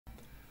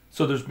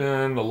So there's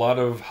been a lot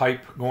of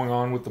hype going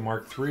on with the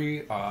Mark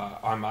III.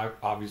 I'm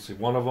obviously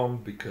one of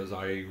them because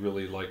I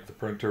really like the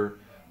printer.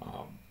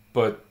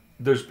 But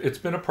it's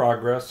been a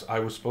progress. I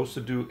was supposed to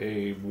do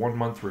a 1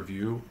 month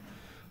review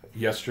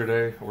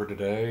yesterday or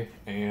today,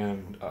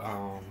 and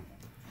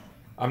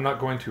I'm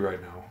not going to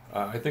right now.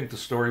 I think the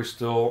story's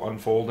still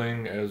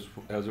unfolding as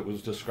it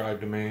was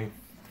described to me,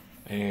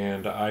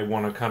 and I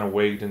want to kind of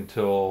wait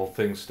until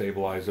things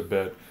stabilize a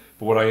bit.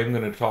 But what I am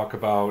going to talk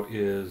about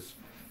is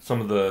some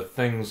of the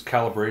things: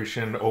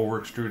 calibration, over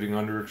extruding,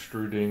 under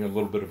extruding, a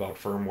little bit about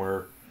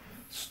firmware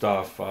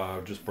stuff,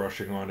 just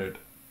brushing on it,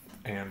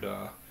 and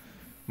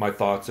my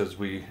thoughts as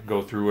we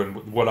go through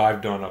and what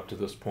I've done up to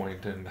this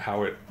point and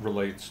how it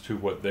relates to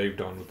what they've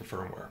done with the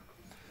firmware.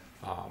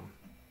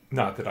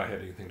 Not that I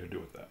had anything to do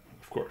with that,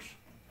 of course,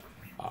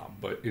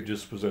 but it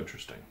just was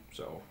interesting.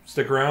 So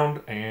stick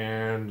around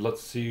and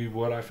let's see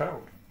what I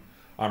found.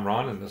 I'm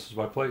Ron and this is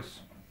my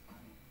place.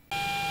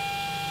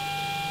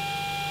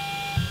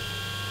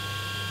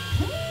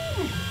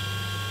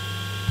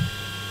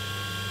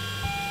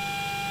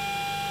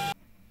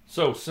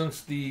 So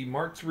since the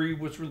Mark III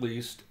was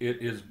released, it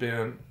has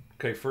been,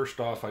 okay, first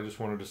off, I just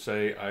wanted to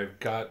say I've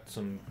got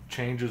some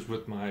changes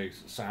with my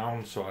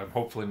sound, so I'm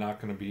hopefully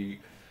not going to be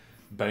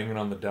banging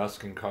on the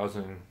desk and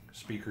causing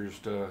speakers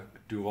to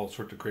do all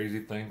sorts of crazy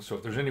things. So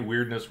if there's any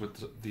weirdness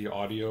with the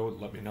audio,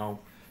 let me know,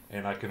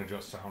 and I can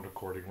adjust sound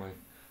accordingly.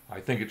 I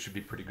think it should be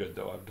pretty good,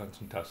 though. I've done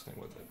some testing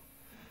with it.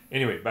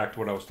 Anyway, back to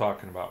what I was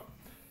talking about.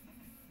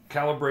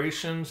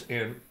 Calibrations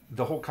and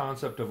the whole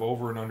concept of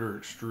over and under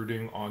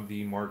extruding on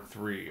the Mark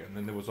III, and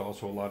then there was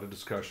also a lot of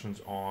discussions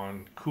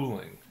on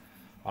cooling.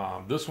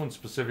 This one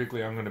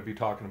specifically, I'm going to be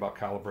talking about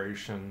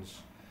calibrations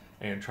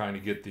and trying to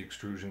get the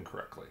extrusion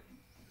correctly.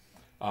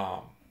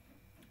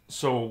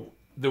 So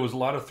there was a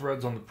lot of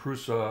threads on the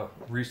Prusa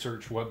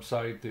research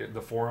website,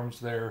 the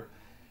forums there,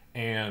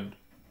 and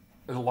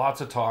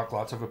lots of talk,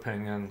 lots of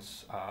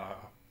opinions.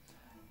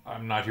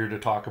 I'm not here to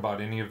talk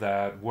about any of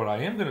that. What I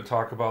am going to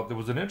talk about, there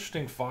was an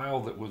interesting file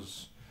that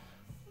was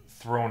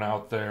thrown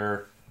out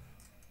there,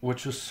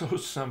 which is so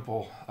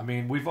simple. I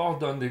mean, we've all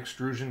done the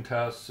extrusion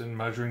tests and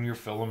measuring your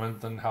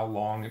filament and how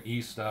long and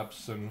E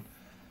steps and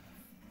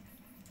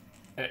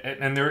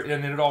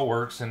it all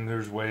works, and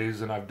there's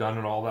ways, and I've done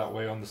it all that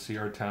way on the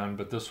CR10.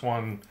 But this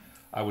one,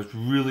 I was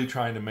really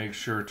trying to make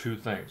sure two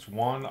things.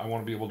 One, I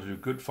want to be able to do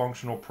good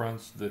functional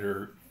prints that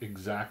are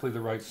exactly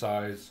the right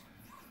size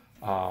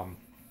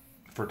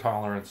for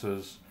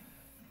tolerances,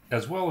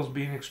 as well as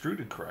being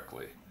extruded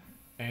correctly.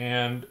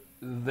 And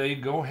they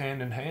go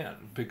hand in hand,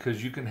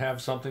 because you can have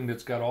something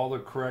that's got all the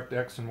correct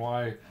X and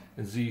Y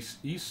and Z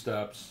E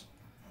steps,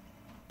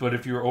 but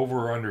if you're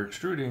over or under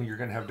extruding, you're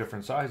going to have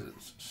different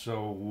sizes.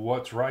 So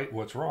what's right,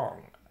 what's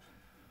wrong?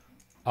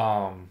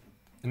 And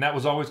that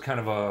was always kind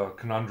of a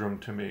conundrum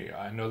to me.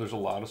 I know there's a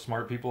lot of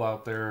smart people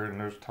out there, and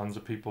there's tons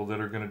of people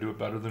that are going to do it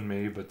better than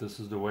me, but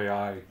this is the way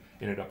I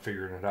ended up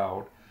figuring it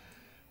out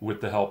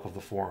with the help of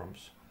the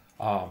forums.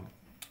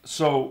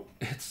 So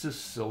it's this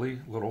silly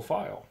little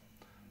file.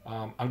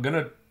 I'm going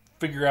to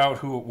figure out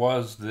who it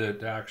was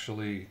that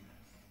actually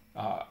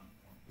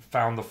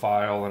found the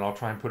file, and I'll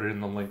try and put it in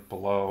the link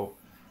below,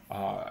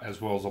 as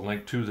well as a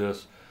link to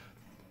this.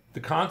 The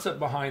concept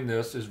behind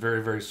this is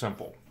very, very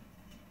simple.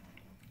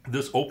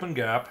 This open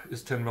gap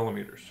is 10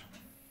 millimeters.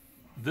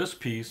 This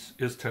piece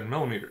is 10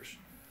 millimeters.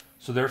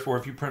 So therefore,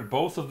 if you print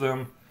both of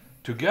them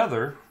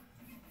together,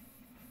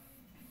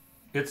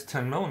 it's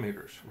 10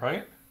 millimeters,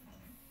 right?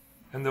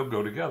 And they'll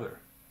go together,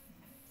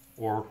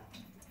 or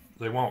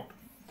they won't.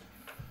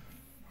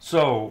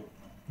 So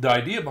the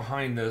idea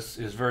behind this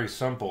is very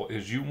simple,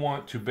 is you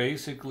want to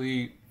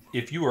basically,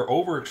 if you are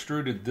over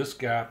extruded, this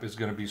gap is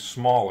going to be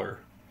smaller,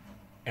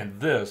 and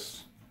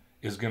this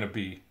is going to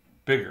be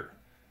bigger,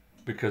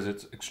 because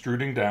it's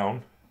extruding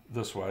down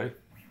this way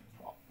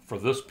for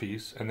this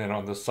piece, and then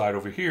on this side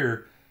over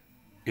here,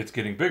 it's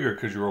getting bigger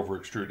because you're over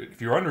extruded. If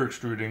you're under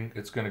extruding,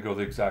 it's going to go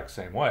the exact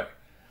same way.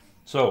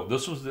 So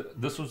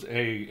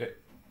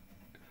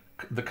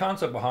the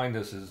concept behind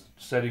this is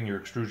setting your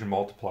extrusion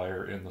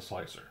multiplier in the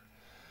slicer.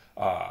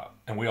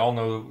 And we all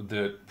know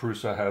that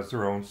Prusa has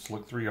their own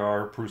Slick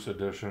 3R Prusa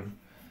edition.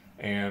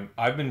 And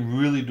I've been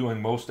really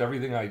doing most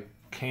everything I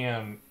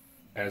can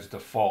as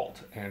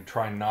default and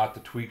trying not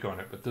to tweak on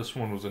it. But this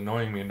one was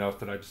annoying me enough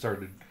that I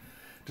started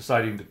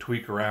deciding to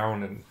tweak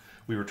around, and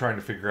we were trying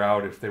to figure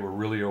out if they were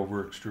really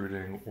over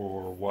extruding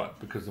or what,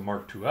 because the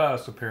Mark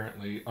IIs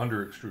apparently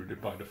under extruded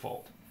by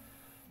default.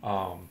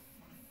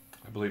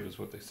 I believe is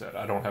what they said.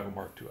 I don't have a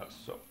Mark IIs,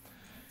 so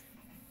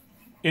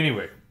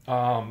anyway,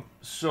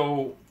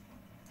 so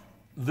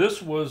this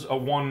was a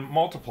 1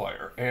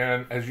 multiplier,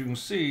 and as you can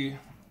see,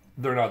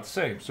 they're not the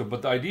same. So,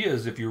 but the idea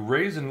is, if you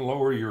raise and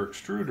lower your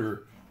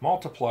extruder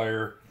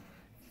multiplier,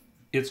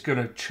 it's going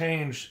to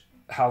change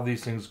how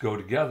these things go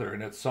together,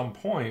 and at some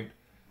point,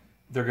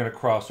 they're going to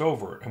cross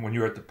over. And when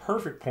you're at the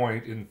perfect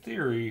point, in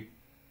theory,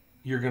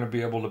 you're going to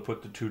be able to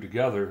put the two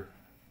together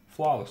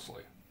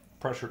flawlessly.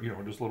 Pressure,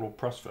 just a little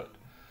press fit.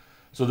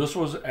 So this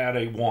was at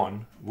a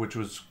 1, which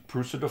was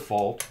Prusa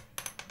default.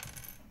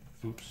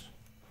 Oops.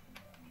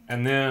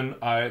 And then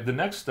the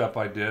next step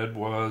I did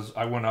was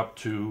I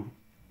dropped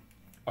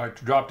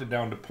it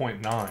down to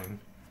 0.9,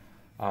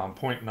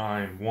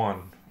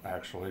 0.91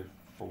 actually,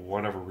 for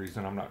whatever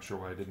reason. I'm not sure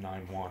why I did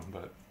 9.1,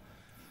 but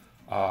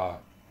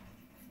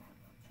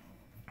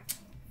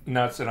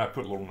and I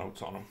put little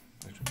notes on them.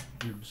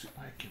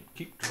 I can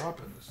keep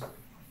dropping this thing.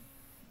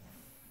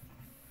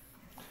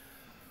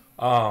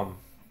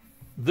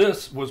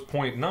 This was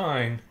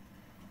 0.9,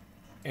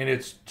 and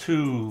it's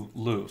too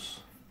loose.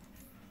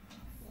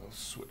 Let's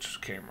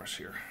switch cameras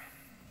here.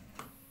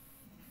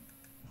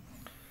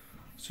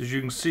 So as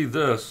you can see,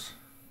 this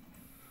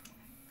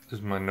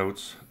is my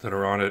notes that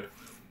are on it.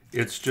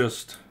 It's too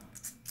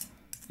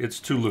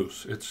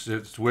loose.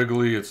 It's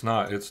wiggly. It's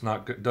not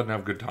good, doesn't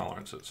have good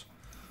tolerances.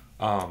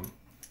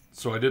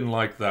 So I didn't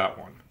like that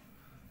one.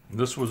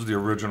 This was the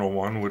original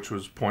one, which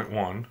was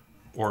 0.1,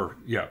 or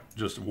yeah,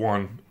 just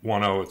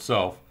 1.10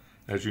 itself.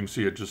 As you can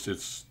see,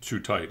 it's too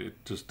tight.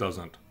 It just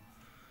doesn't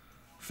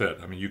fit.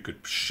 I mean, you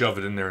could shove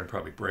it in there and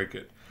probably break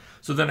it.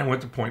 So then I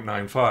went to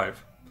 0.95.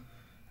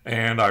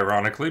 And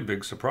ironically,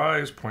 big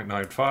surprise,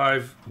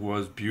 0.95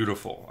 was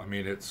beautiful. I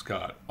mean, it's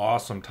got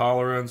awesome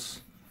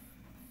tolerance.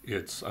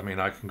 I mean,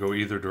 I can go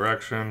either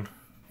direction,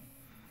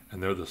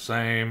 and they're the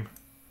same.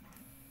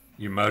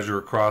 You measure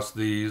across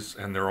these,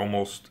 and they're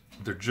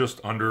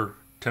just under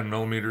 10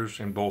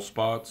 millimeters in both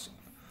spots.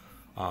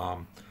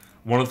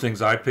 One of the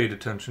things I paid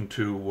attention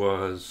to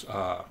was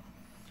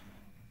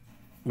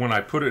when I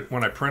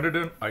printed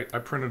it, I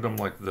printed them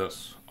like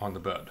this on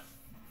the bed.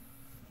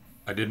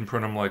 I didn't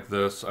print them like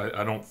this.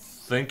 I don't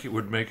think it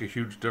would make a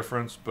huge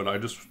difference, but I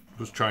just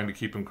was trying to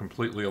keep them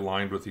completely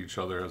aligned with each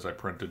other as I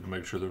printed to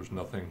make sure there was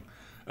nothing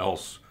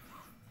else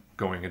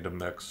going into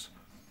mix.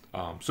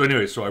 So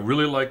anyway, so I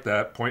really liked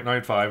that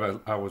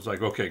 0.95. I was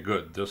like, okay,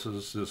 good. This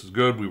is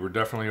good. We were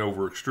definitely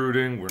over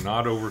extruding. We're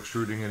not over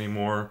extruding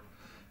anymore.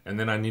 And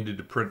then I needed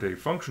to print a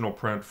functional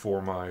print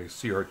for my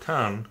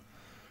CR10,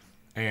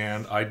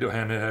 and I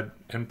had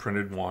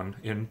printed one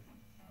in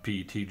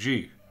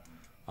PETG.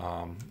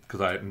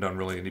 Because I hadn't done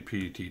really any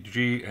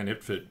PETG, and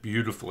it fit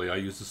beautifully. I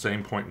used the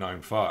same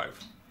 0.95,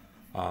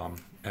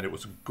 and it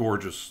was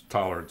gorgeous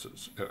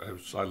tolerances.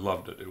 I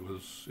loved it.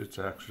 It's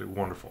actually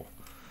wonderful.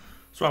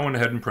 So I went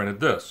ahead and printed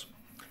this,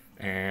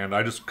 and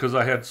because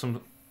I had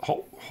some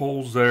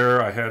holes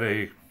there, I had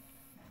a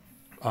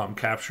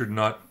captured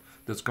nut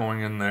that's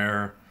going in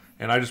there,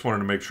 and I just wanted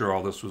to make sure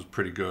all this was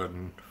pretty good.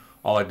 And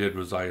all I did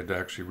was I had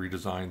actually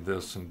redesigned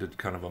this and did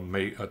kind of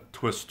a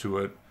twist to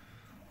it,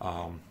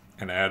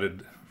 and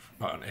added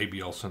an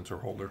ABL sensor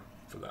holder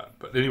for that.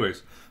 But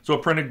anyways, so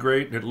it printed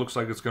great. It looks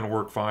like it's going to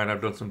work fine. I've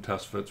done some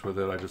test fits with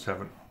it. I just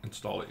haven't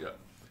installed it yet.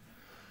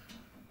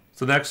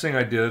 So the next thing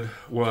I did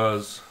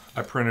was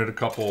I printed a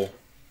couple,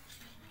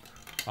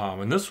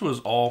 and this was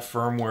all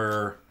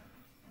firmware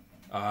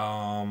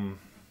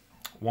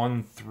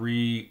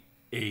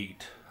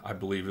 138, I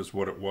believe is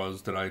what it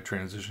was that I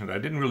transitioned. I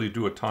didn't really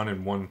do a ton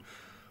in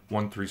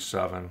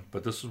 137,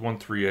 but this is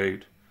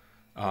 138.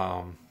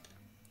 I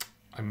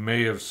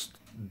may have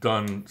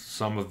done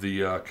some of the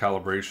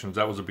calibrations.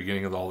 That was the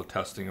beginning of all the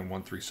testing in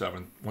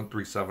 137.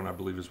 137, I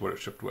believe, is what it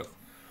shipped with.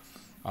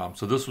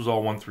 So this was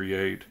all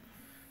 138,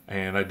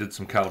 and I did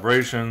some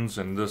calibrations,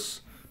 and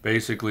this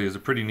basically is a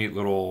pretty neat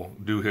little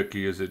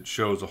doohickey, as it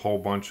shows a whole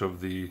bunch of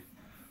the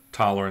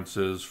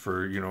tolerances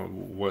for, you know,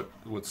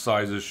 what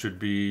sizes should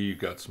be. You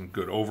got some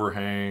good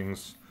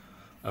overhangs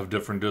of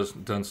different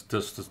distances.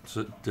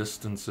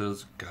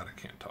 God, I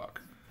can't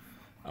talk.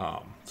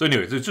 So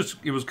anyways,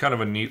 it was kind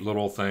of a neat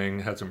little thing.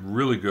 Had some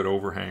really good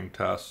overhang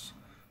tests,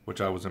 which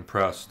I was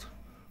impressed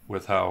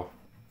with how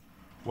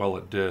well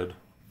it did.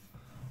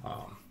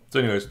 So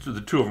anyways,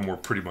 the two of them were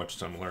pretty much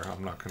similar.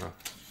 I'm not going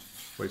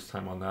to waste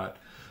time on that.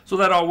 So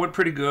that all went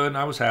pretty good, and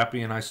I was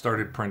happy, and I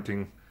started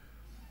printing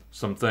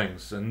some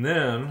things. And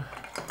then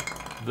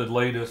the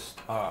latest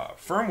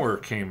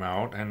firmware came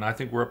out, and I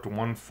think we're up to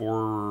 1.42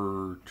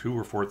 or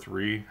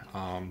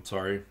 4.3.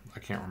 Sorry, I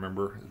can't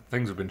remember.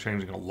 Things have been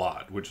changing a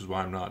lot, which is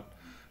why I'm not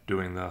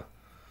doing the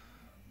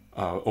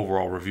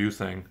overall review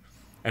thing.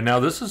 And now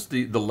this is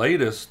the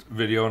latest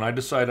video, and I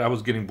decided I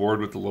was getting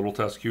bored with the little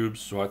test cubes,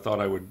 so I thought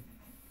I would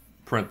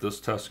print this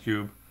test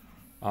cube.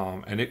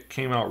 And it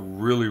came out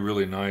really,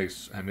 really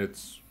nice, and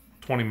it's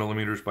 20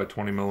 millimeters by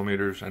 20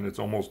 millimeters, and it's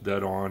almost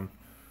dead on.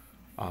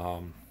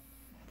 I'm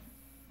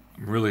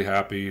really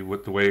happy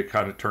with the way it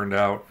kind of turned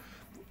out.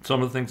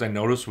 Some of the things I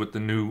noticed with the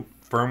new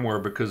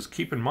firmware, because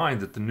keep in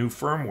mind that the new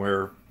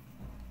firmware,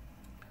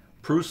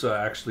 Prusa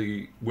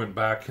actually went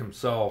back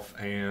himself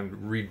and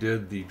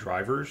redid the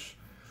drivers.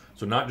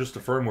 So not just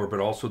the firmware, but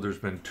also there's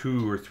been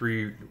 2 or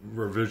 3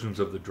 revisions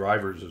of the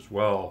drivers as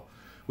well,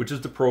 which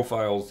is the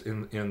profiles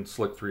in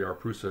Slick 3R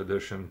Prusa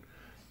edition.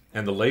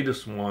 And the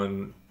latest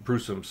one,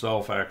 Prusa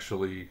himself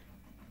actually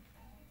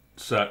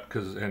set,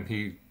 and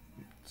he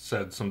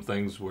said some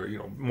things where, you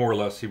know, more or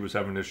less he was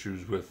having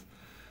issues with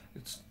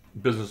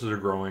businesses are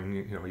growing,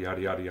 you know,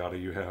 yada, yada, yada.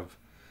 You have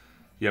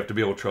you have to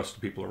be able to trust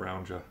the people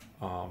around you.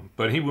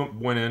 But he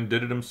went in,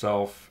 did it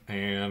himself,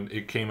 and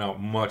it came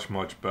out much,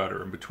 much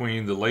better. And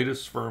between the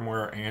latest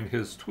firmware and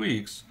his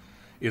tweaks,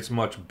 it's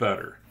much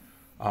better.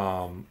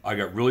 I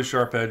got really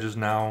sharp edges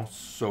now,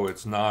 so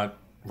it's not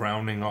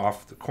rounding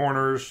off the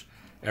corners.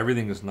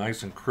 Everything is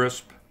nice and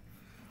crisp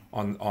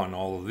on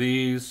all of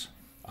these.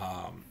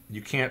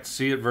 You can't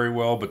see it very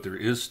well, but there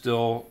is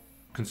still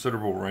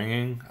considerable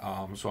ringing,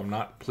 so I'm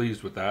not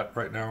pleased with that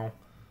right now.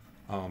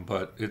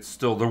 But it's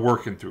still, they're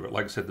working through it.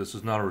 Like I said, this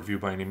is not a review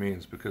by any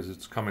means because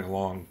it's coming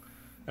along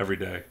every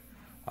day.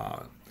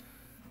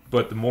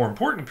 But the more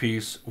important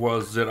piece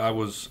was that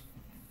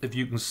if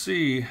you can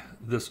see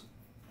this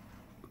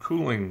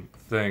cooling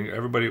thing,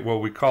 everybody, well,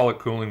 we call it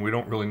cooling. We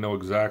don't really know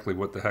exactly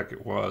what the heck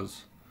it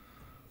was.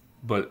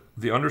 But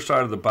the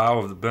underside of the bow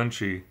of the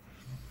benchy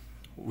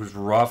was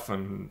rough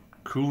and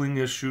cooling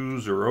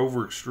issues or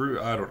over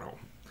extrude. I don't know.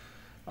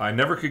 I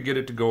never could get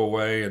it to go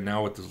away, and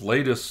now with the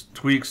latest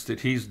tweaks that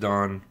he's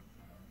done,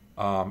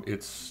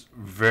 it's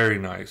very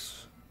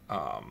nice.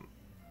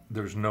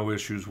 There's no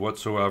issues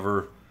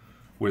whatsoever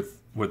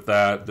with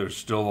that. There's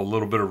still a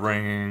little bit of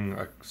ringing.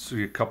 I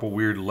see a couple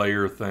weird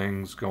layer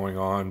things going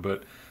on,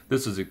 but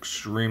this is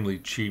extremely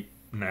cheap,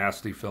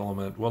 nasty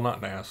filament. Well,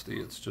 not nasty,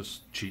 it's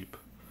just cheap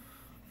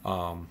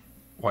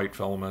white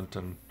filament.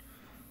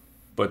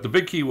 But the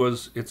big key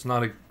was it's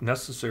not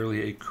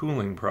necessarily a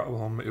cooling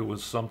problem. It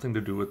was something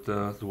to do with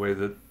the way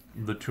that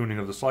the tuning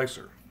of the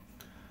slicer.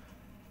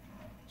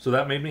 So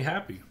that made me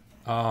happy.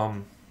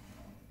 It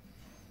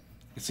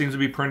seems to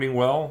be printing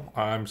well.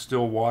 I'm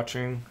still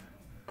watching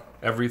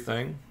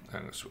everything. I'm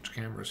going to switch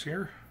cameras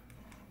here.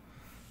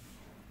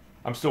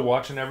 I'm still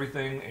watching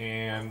everything,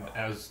 and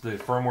as the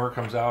firmware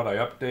comes out, I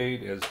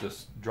update. As the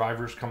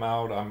drivers come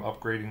out, I'm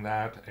upgrading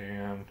that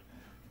and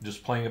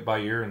just playing it by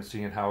ear and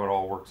seeing how it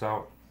all works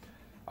out.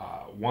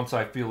 Once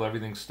I feel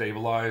everything's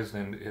stabilized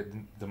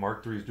and the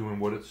Mark III is doing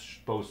what it's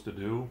supposed to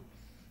do,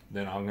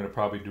 then I'm going to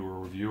probably do a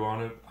review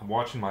on it. I'm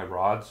watching my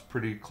rods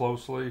pretty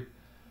closely.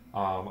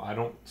 I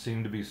don't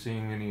seem to be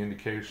seeing any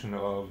indication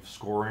of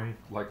scoring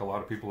like a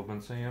lot of people have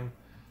been seeing,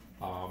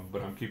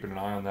 but I'm keeping an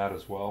eye on that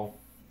as well.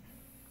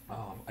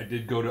 I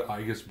did go to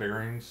IGUS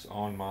bearings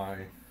on my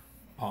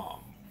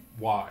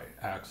Y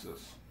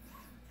axis,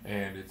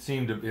 and it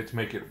seemed to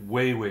make it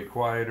way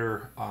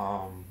quieter.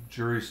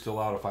 Jury's still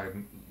out if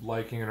I'm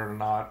liking it or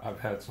not. I've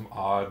had some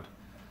odd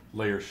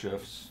layer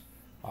shifts,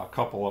 a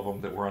couple of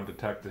them that were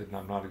undetected, and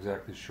I'm not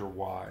exactly sure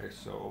why,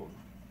 so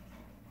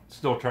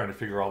still trying to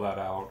figure all that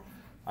out.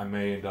 I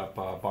may end up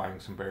buying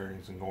some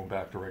bearings and going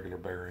back to regular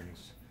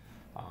bearings.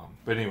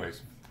 But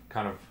anyways,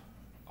 kind of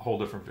a whole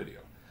different video.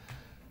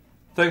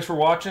 Thanks for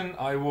watching.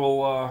 I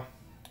will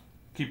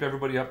keep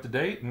everybody up to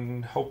date,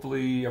 and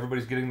hopefully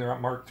everybody's getting their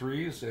Mark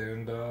IIIs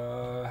and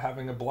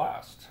having a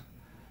blast.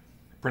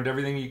 Print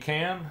everything you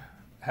can,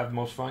 have the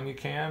most fun you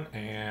can,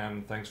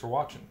 and thanks for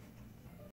watching.